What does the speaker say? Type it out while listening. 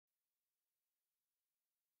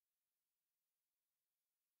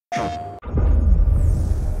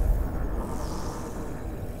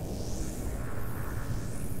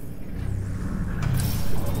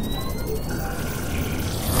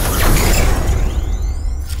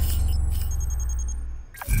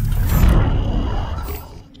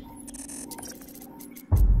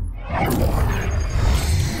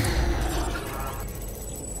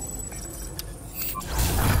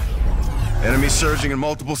Enemies surging in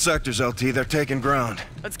multiple sectors, LT. They're taking ground.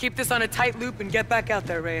 Let's keep this on a tight loop and get back out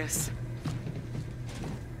there, Reyes.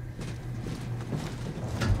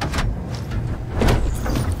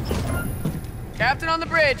 Captain on the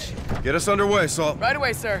bridge. Get us underway, Salt. Right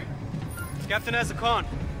away, sir. Captain has a con.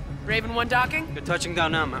 Raven 1 docking? You're touching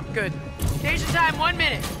down now, ma'am. Good. Station time, 1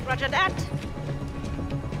 minute. Roger that.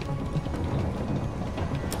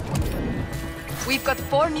 We've got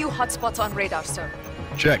 4 new hotspots on radar, sir.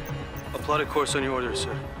 Check. A plotted course on your orders,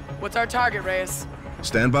 sir. What's our target, Reyes?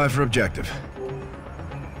 Stand by for objective.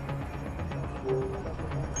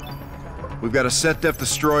 We've got a set-depth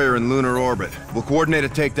destroyer in lunar orbit. We'll coordinate a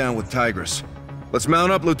takedown with Tigris. Let's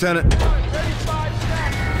mount up, Lieutenant.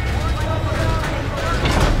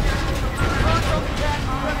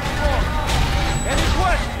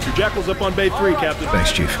 Your Jackal's up on Bay 3, Captain.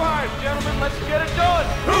 Thanks, Chief. Gentlemen, let's get it done.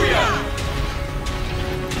 Booyah!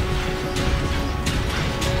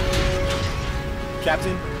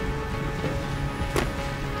 Captain?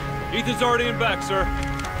 Ethan's already in back, sir.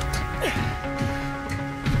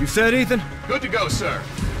 You said, Ethan? Good to go, sir.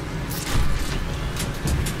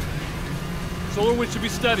 Solar wind should be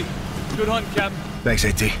steady. Good hunting, Captain. Thanks,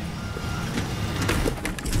 AT.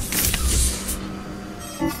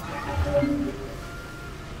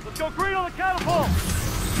 Let's go green on the catapult!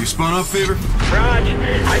 You spun up, Fever? Raj,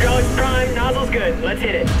 hydraulics prime, nozzle's good. Let's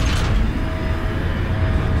hit it.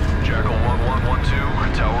 Jackal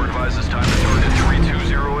 1112, tower advises time to target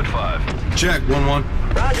 320 at 5. Check, 1-1.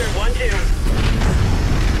 Roger, 1-2.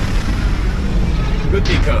 Good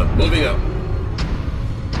decom. Moving up.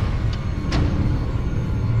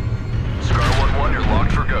 Scar 1-1, you're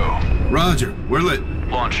locked for go. Roger, we're lit.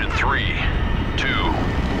 Launch in 3, 2,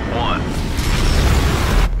 1.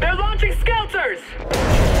 They're launching skelters!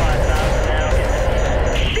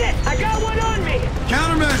 Shit, I got one on me!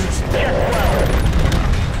 Countermeasures! Just 12.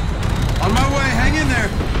 On my way, hang in there.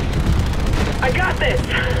 I got this!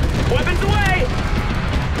 Weapons away!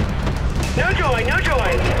 No joy, no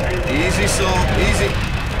joy! Easy, Salt, easy.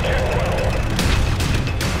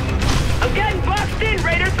 I'm getting boxed in,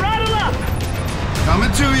 Raider, throttle up!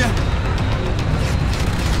 Coming to you.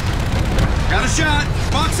 Got a shot.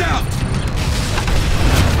 Box out.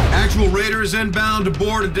 Actual Raider is inbound to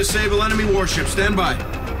board and disable enemy warship. Stand by.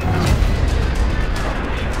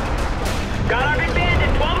 Got our big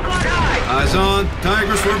bandit, 12 o'clock high! Eyes on.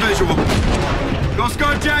 Tigris, we're visual. Coast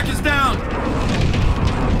Guard Jack is down.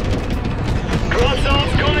 Drop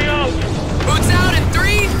zone's going up! Boots out in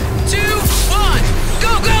 3, 2, 1.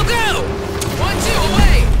 Go, go, go! 1-2,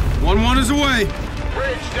 away! 1-1 is away.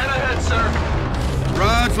 Bridge, dead ahead, sir.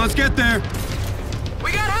 Raj, let's get there.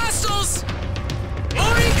 We got hostiles!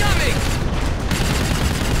 More incoming!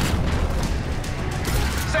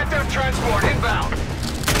 Set down transport inbound.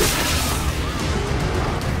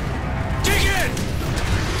 Dig in!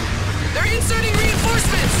 They're inserting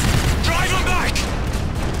reinforcements! Drive them back!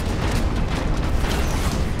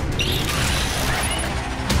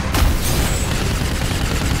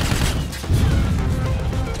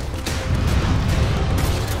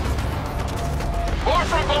 More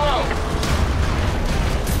from below.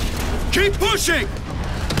 Keep pushing!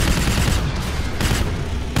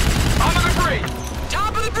 Top of the bridge.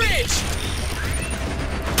 Top of the bridge!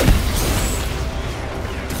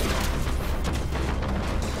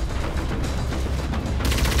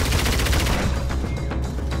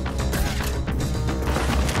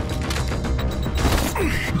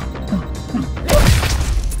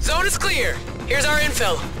 Zone is clear. Here's our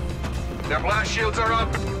infill. Their blast shields are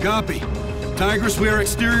up. Copy. Tigris, we are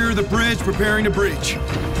exterior of the bridge, preparing to breach.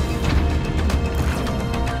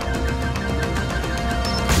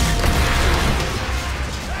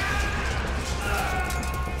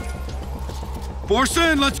 Force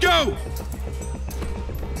in, let's go!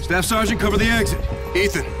 Staff Sergeant, cover the exit.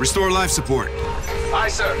 Ethan, restore life support. Aye,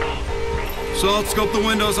 sir. Salt, scope the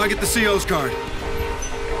windows, I get the CO's card.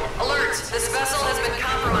 Alert! This vessel has been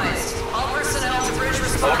compromised. All personnel to bridge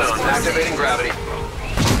response. Hold on, activating gravity.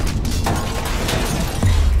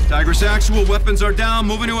 Tigris actual, weapons are down,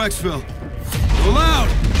 moving to exfil. Go loud!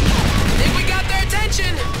 Think we got their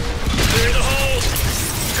attention! Clear the hole!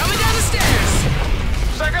 Coming down the stairs!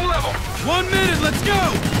 Second level. 1 minute, let's go!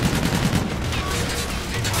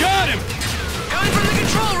 Got him! Coming from the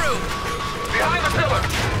control room! Behind the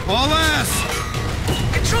pillar. All ass!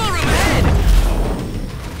 Control room ahead!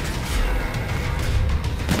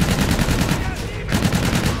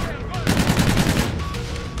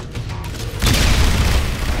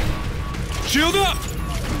 Shield up!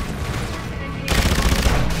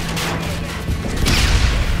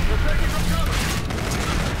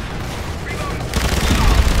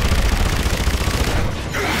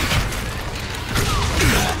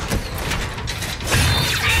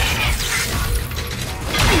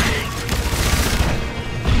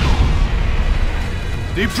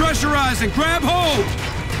 Depressurizing! Grab hold!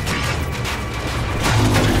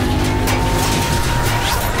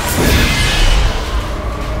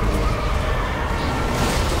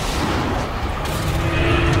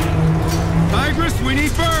 Tigress, we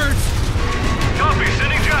need birds! Copy,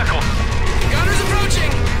 sending Jackal. Gunners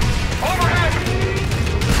approaching! Overhead!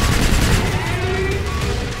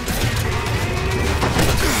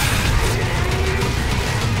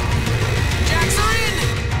 Jacks are in!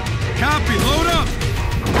 Copy, load up!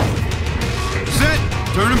 Set,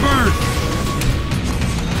 turn and burn!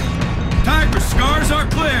 Tigress, scars are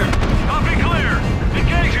clear! Copy, clear.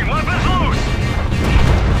 Engaging, weapons loose.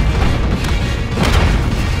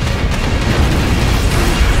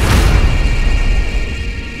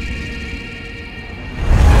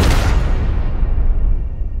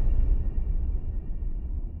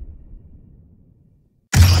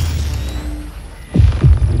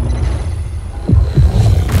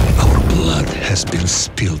 Has been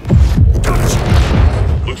spilled.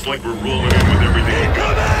 Looks like we're rolling in with everything.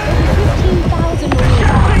 15,000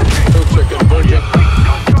 Marines.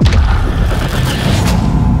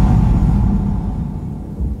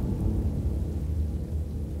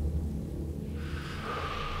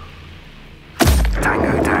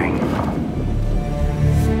 Tango Tang.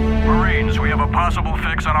 Marines, we have a possible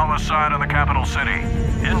fix on Al-Assad in the capital city.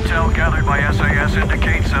 Intel gathered by SAS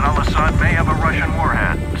indicates that Al-Assad may have a Russian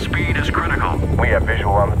warhead. Speed is critical. We have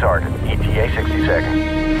visual on the target. ETA 60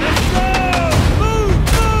 seconds.